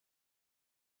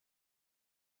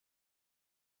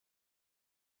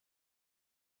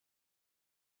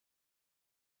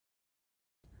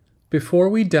Before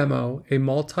we demo a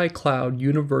multi-cloud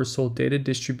universal data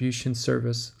distribution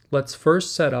service, let's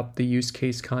first set up the use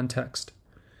case context.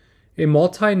 A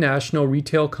multinational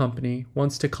retail company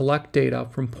wants to collect data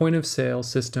from point-of-sale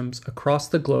systems across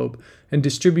the globe and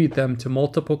distribute them to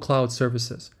multiple cloud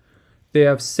services. They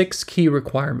have 6 key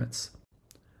requirements.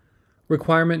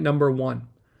 Requirement number 1.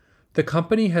 The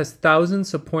company has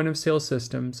thousands of point-of-sale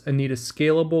systems and need a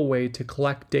scalable way to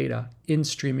collect data in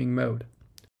streaming mode.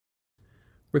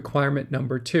 Requirement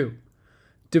number 2.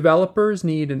 Developers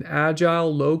need an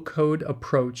agile, low-code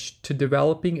approach to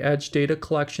developing edge data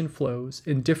collection flows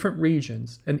in different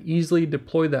regions and easily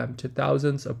deploy them to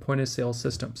thousands of point-of-sale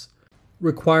systems.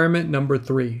 Requirement number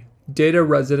 3. Data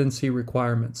residency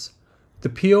requirements. The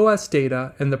POS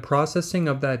data and the processing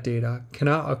of that data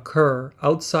cannot occur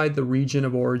outside the region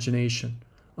of origination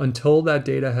until that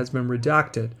data has been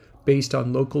redacted based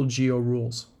on local geo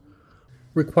rules.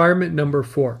 Requirement number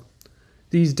 4.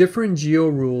 These different geo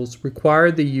rules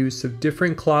require the use of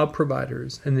different cloud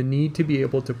providers and the need to be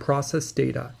able to process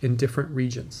data in different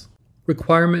regions.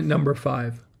 Requirement number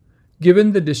 5.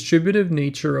 Given the distributive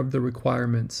nature of the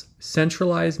requirements,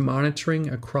 centralized monitoring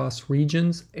across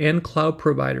regions and cloud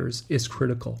providers is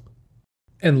critical.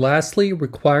 And lastly,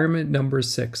 requirement number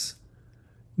 6.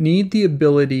 Need the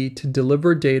ability to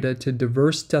deliver data to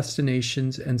diverse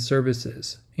destinations and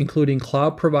services, including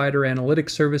cloud provider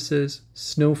analytics services,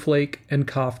 Snowflake, and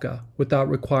Kafka, without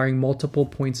requiring multiple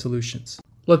point solutions.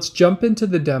 Let's jump into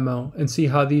the demo and see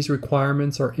how these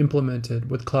requirements are implemented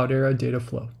with Cloudera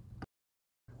DataFlow.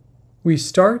 We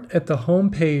start at the home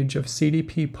page of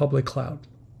CDP Public Cloud.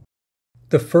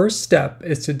 The first step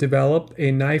is to develop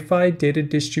a NiFi data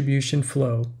distribution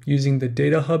flow using the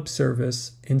Data Hub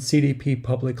service in CDP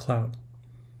Public Cloud.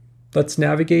 Let's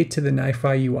navigate to the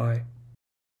NiFi UI.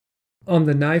 On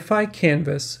the NiFi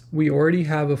canvas, we already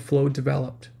have a flow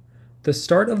developed. The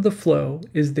start of the flow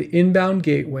is the inbound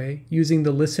gateway using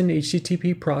the Listen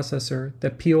HTTP processor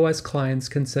that POS clients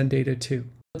can send data to.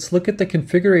 Let's look at the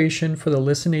configuration for the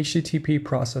Listen HTTP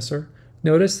processor.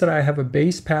 Notice that I have a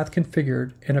base path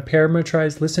configured and a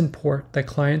parameterized listen port that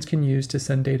clients can use to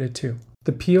send data to.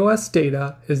 The POS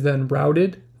data is then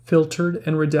routed, filtered,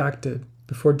 and redacted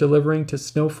before delivering to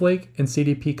Snowflake and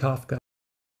CDP Kafka.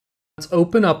 Let's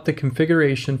open up the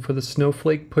configuration for the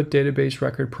Snowflake Put Database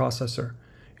Record Processor.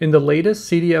 In the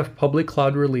latest CDF Public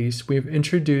Cloud release, we have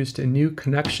introduced a new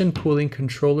connection pooling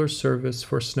controller service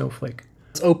for Snowflake.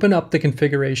 Let's open up the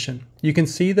configuration. You can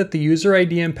see that the user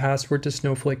ID and password to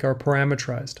Snowflake are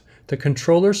parameterized. The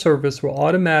controller service will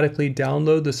automatically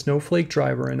download the Snowflake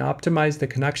driver and optimize the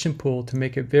connection pool to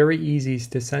make it very easy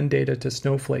to send data to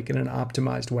Snowflake in an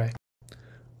optimized way.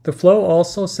 The flow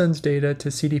also sends data to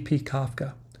CDP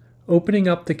Kafka. Opening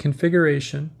up the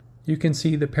configuration, you can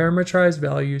see the parameterized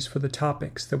values for the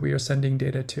topics that we are sending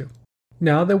data to.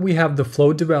 Now that we have the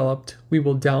flow developed, we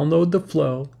will download the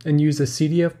flow and use a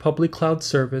CDF Public Cloud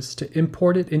service to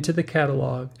import it into the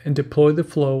catalog and deploy the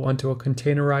flow onto a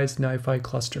containerized NiFi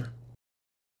cluster.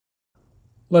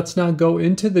 Let's now go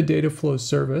into the DataFlow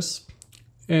service.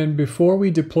 And before we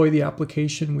deploy the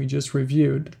application we just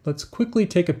reviewed, let's quickly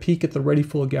take a peek at the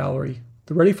ReadyFlow gallery.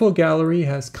 The ReadyFlow gallery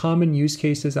has common use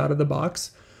cases out of the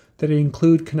box that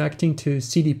include connecting to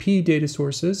CDP data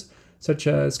sources, such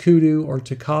as Kudu or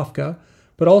to Kafka,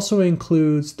 but also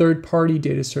includes third-party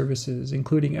data services,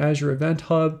 including Azure Event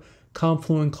Hub,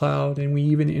 Confluent Cloud, and we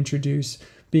even introduce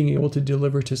being able to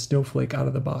deliver to Snowflake out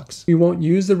of the box. We won't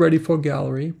use the ReadyFlow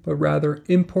gallery, but rather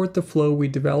import the flow we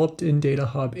developed in Data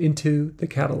Hub into the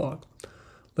catalog.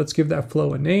 Let's give that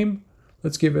flow a name,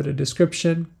 let's give it a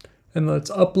description, and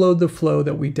let's upload the flow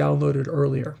that we downloaded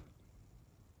earlier.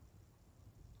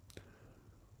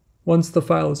 Once the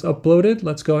file is uploaded,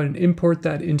 let's go ahead and import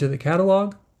that into the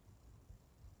catalog.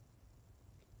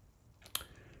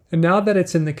 And now that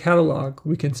it's in the catalog,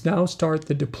 we can now start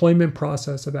the deployment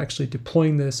process of actually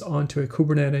deploying this onto a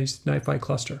Kubernetes NiFi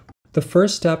cluster. The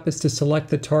first step is to select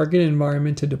the target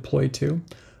environment to deploy to.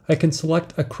 I can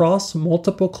select across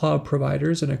multiple cloud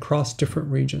providers and across different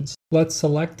regions. Let's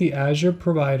select the Azure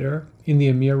provider in the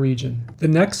EMEA region. The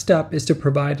next step is to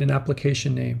provide an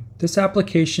application name. This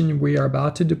application we are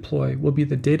about to deploy will be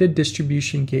the data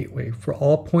distribution gateway for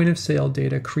all point-of-sale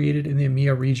data created in the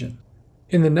EMEA region.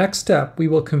 In the next step, we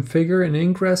will configure an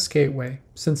ingress gateway,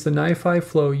 since the NiFi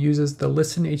flow uses the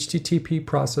Listen HTTP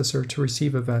processor to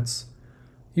receive events.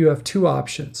 You have 2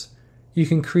 options. You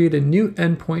can create a new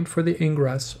endpoint for the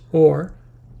ingress, or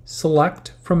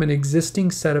select from an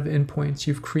existing set of endpoints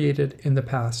you've created in the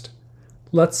past.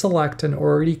 Let's select an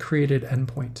already created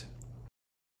endpoint.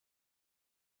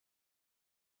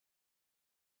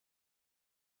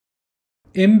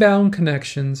 Inbound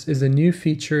connections is a new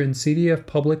feature in CDF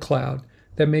Public Cloud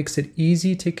that makes it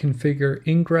easy to configure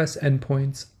ingress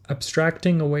endpoints,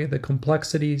 abstracting away the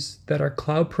complexities that are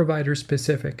cloud provider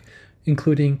specific,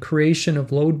 including creation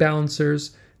of load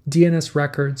balancers, DNS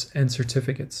records, and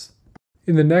certificates.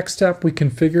 In the next step, we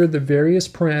configure the various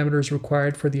parameters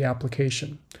required for the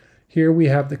application. Here we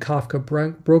have the Kafka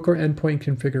broker endpoint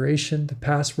configuration, the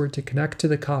password to connect to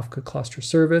the Kafka cluster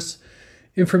service,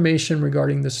 information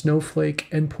regarding the Snowflake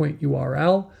endpoint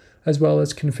URL, as well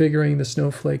as configuring the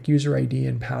Snowflake user ID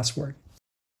and password.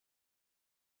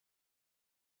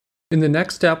 In the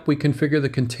next step, we configure the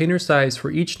container size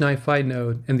for each NiFi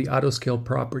node and the autoscale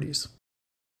properties.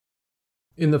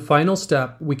 In the final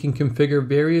step, we can configure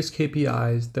various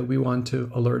KPIs that we want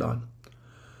to alert on.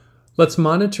 Let's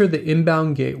monitor the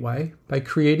inbound gateway by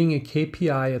creating a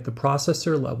KPI at the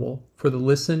processor level for the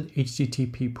listen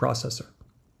HTTP processor.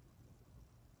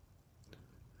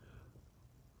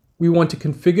 We want to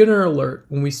configure an alert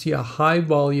when we see a high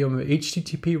volume of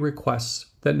HTTP requests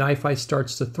that NiFi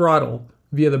starts to throttle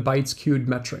via the bytes queued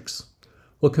metrics.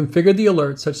 We'll configure the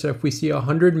alert such that if we see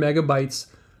 100 megabytes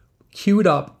queued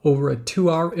up over a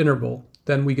 2-hour interval,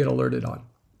 then we get alerted on.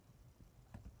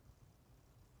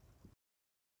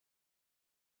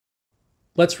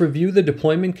 Let's review the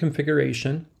deployment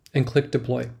configuration and click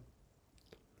Deploy.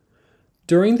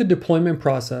 During the deployment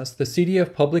process, the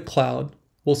CDF Public Cloud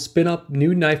will spin up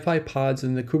new NiFi pods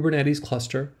in the Kubernetes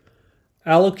cluster,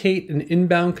 allocate an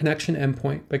inbound connection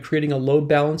endpoint by creating a load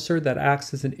balancer that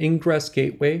acts as an ingress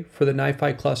gateway for the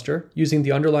NiFi cluster using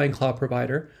the underlying cloud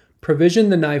provider, provision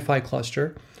the NiFi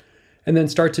cluster, and then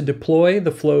start to deploy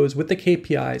the flows with the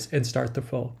KPIs and start the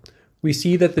flow. We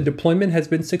see that the deployment has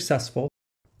been successful.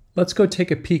 Let's go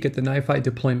take a peek at the NiFi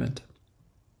deployment.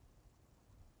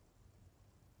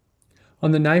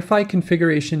 On the NiFi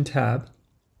configuration tab,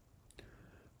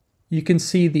 you can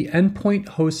see the endpoint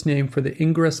host name for the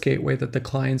ingress gateway that the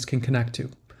clients can connect to,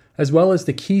 as well as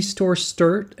the key store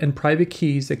strt and private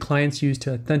keys that clients use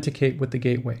to authenticate with the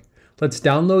gateway. Let's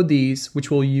download these, which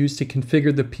we'll use to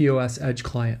configure the POS Edge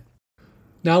client.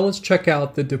 Now let's check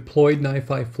out the deployed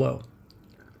NiFi flow.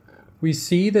 We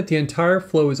see that the entire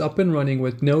flow is up and running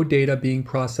with no data being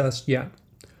processed yet.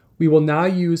 We will now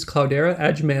use Cloudera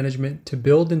Edge Management to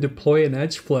build and deploy an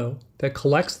edge flow that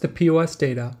collects the POS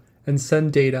data and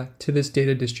send data to this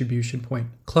data distribution point.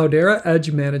 Cloudera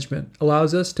Edge Management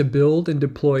allows us to build and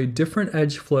deploy different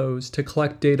edge flows to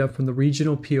collect data from the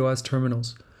regional POS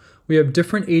terminals. We have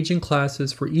different agent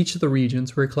classes for each of the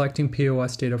regions we're collecting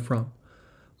POS data from.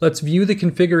 Let's view the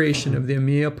configuration of the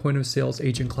EMEA point of sales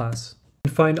agent class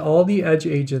and find all the edge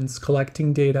agents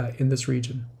collecting data in this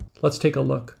region. Let's take a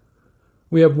look.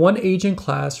 We have one agent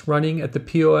class running at the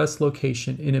POS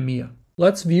location in EMEA.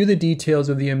 Let's view the details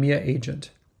of the EMEA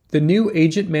agent. The new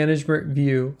agent management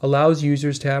view allows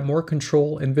users to have more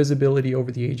control and visibility over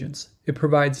the agents. It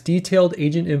provides detailed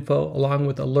agent info along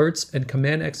with alerts and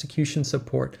command execution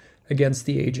support against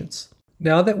the agents.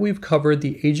 Now that we've covered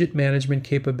the agent management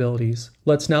capabilities,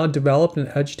 let's now develop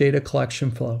an edge data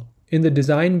collection flow. In the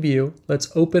design view, let's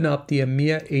open up the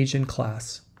EMEA agent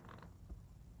class.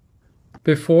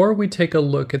 Before we take a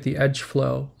look at the edge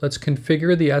flow, let's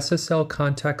configure the SSL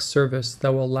context service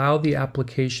that will allow the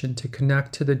application to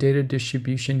connect to the data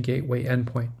distribution gateway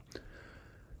endpoint.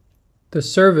 The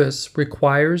service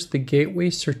requires the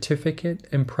gateway certificate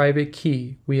and private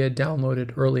key we had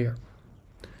downloaded earlier.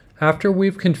 After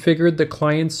we've configured the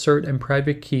client cert and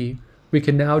private key, we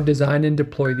can now design and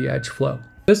deploy the edge flow.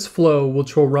 This flow,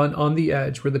 which will run on the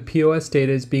edge where the POS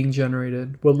data is being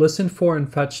generated, will listen for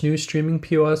and fetch new streaming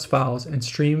POS files and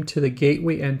stream to the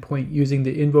gateway endpoint using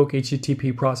the invoke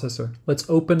HTTP processor. Let's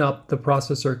open up the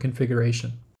processor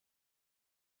configuration.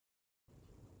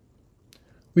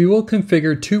 We will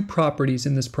configure two properties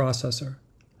in this processor.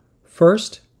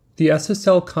 First, the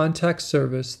SSL context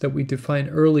service that we defined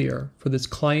earlier for this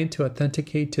client to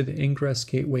authenticate to the ingress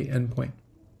gateway endpoint.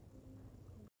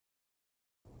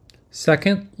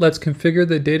 Second, let's configure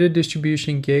the data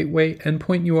distribution gateway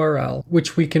endpoint URL,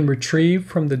 which we can retrieve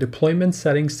from the deployment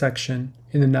settings section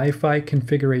in the NiFi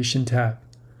configuration tab.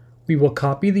 We will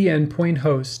copy the endpoint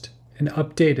host and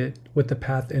update it with the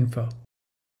path info.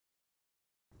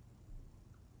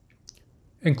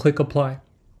 And click Apply.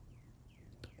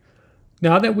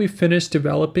 Now that we've finished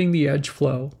developing the edge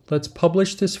flow, let's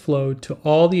publish this flow to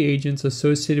all the agents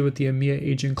associated with the EMEA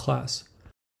agent class.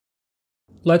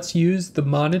 Let's use the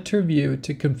monitor view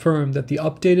to confirm that the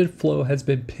updated flow has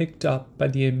been picked up by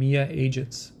the EMEA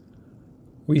agents.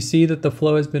 We see that the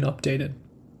flow has been updated.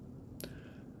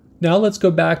 Now let's go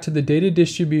back to the data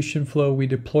distribution flow we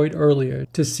deployed earlier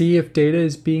to see if data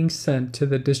is being sent to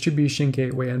the distribution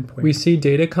gateway endpoint. We see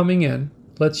data coming in.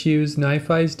 Let's use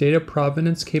NiFi's data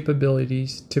provenance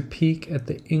capabilities to peek at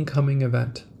the incoming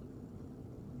event.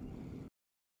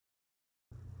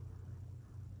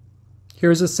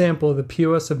 Here's a sample of the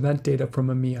POS event data from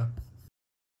EMEA.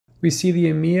 We see the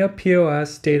EMEA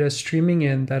POS data streaming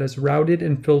in that is routed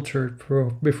and filtered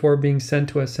before being sent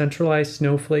to a centralized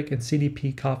Snowflake and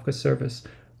CDP Kafka service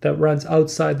that runs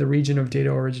outside the region of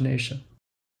data origination.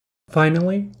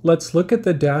 Finally, let's look at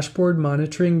the dashboard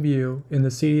monitoring view in the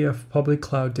CDF Public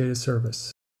Cloud Data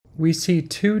Service. We see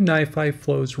two NiFi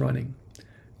flows running.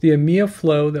 The EMEA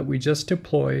flow that we just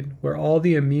deployed, where all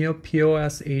the EMEA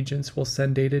POS agents will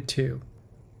send data to,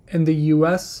 and the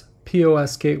US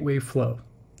POS gateway flow.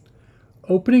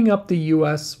 Opening up the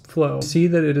US flow, see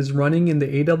that it is running in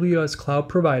the AWS cloud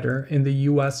provider in the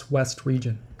US West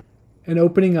region. And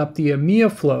opening up the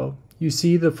EMEA flow, you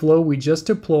see the flow we just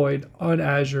deployed on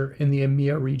Azure in the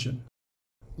EMEA region.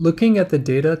 Looking at the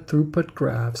data throughput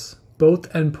graphs,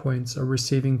 both endpoints are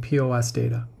receiving POS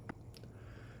data.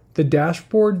 The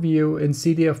dashboard view in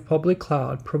CDF Public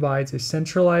Cloud provides a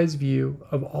centralized view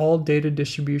of all data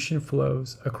distribution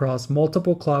flows across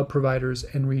multiple cloud providers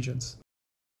and regions.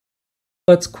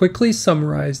 Let's quickly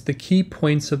summarize the key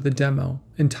points of the demo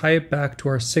and tie it back to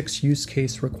our 6 use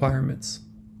case requirements.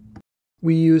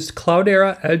 We used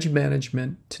Cloudera Edge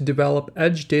Management to develop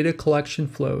edge data collection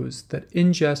flows that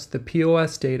ingest the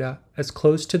POS data as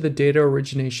close to the data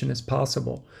origination as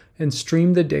possible and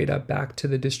stream the data back to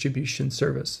the distribution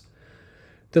service.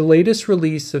 The latest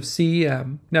release of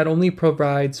CEM not only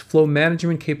provides flow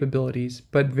management capabilities,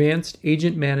 but advanced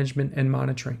agent management and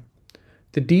monitoring.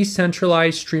 The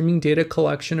decentralized streaming data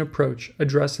collection approach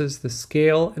addresses the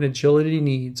scale and agility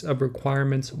needs of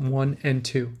requirements 1 and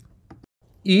 2.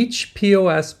 Each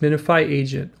POS MiFi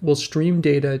agent will stream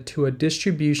data to a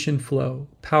distribution flow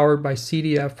powered by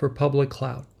CDF for public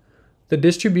cloud. The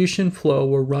distribution flow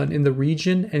will run in the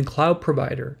region and cloud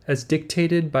provider as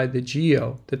dictated by the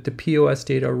geo that the POS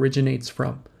data originates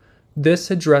from.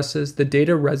 This addresses the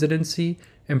data residency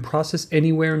and process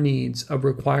anywhere needs of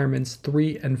requirements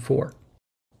 3 and 4.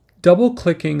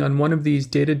 Double-clicking on one of these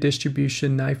data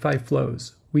distribution NiFi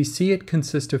flows, we see it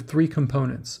consists of 3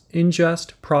 components: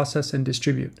 ingest, process, and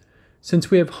distribute. Since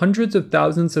we have hundreds of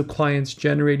thousands of clients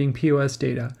generating POS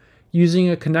data, using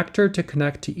a connector to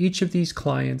connect to each of these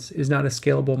clients is not a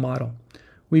scalable model.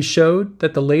 We showed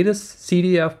that the latest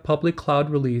CDF public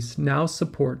cloud release now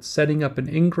supports setting up an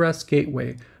ingress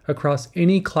gateway across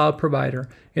any cloud provider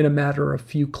in a matter of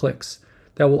few clicks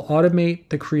that will automate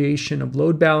the creation of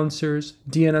load balancers,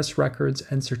 DNS records,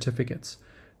 and certificates.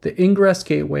 The ingress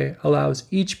gateway allows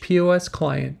each POS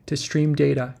client to stream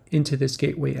data into this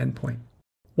gateway endpoint.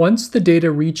 Once the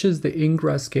data reaches the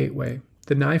ingress gateway,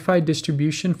 the NiFi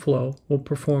distribution flow will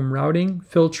perform routing,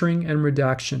 filtering, and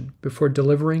redaction before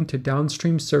delivering to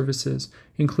downstream services,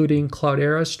 including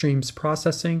Cloudera Streams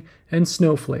Processing and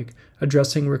Snowflake,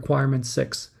 addressing requirement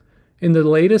 6. In the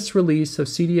latest release of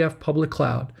CDF Public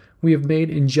Cloud, we have made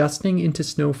ingesting into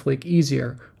Snowflake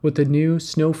easier with the new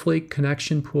Snowflake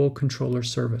Connection Pool Controller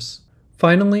service.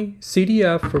 Finally,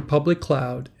 CDF for Public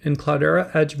Cloud and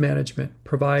Cloudera Edge Management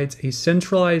provides a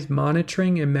centralized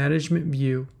monitoring and management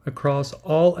view across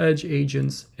all edge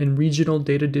agents and regional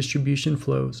data distribution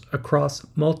flows across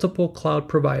multiple cloud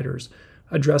providers,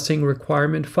 addressing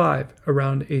requirement 5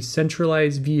 around a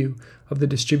centralized view of the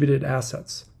distributed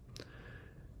assets.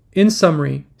 In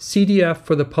summary, CDF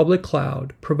for the public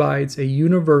cloud provides a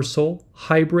universal,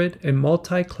 hybrid, and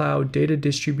multi-cloud data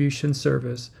distribution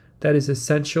service that is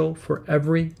essential for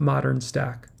every modern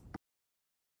stack.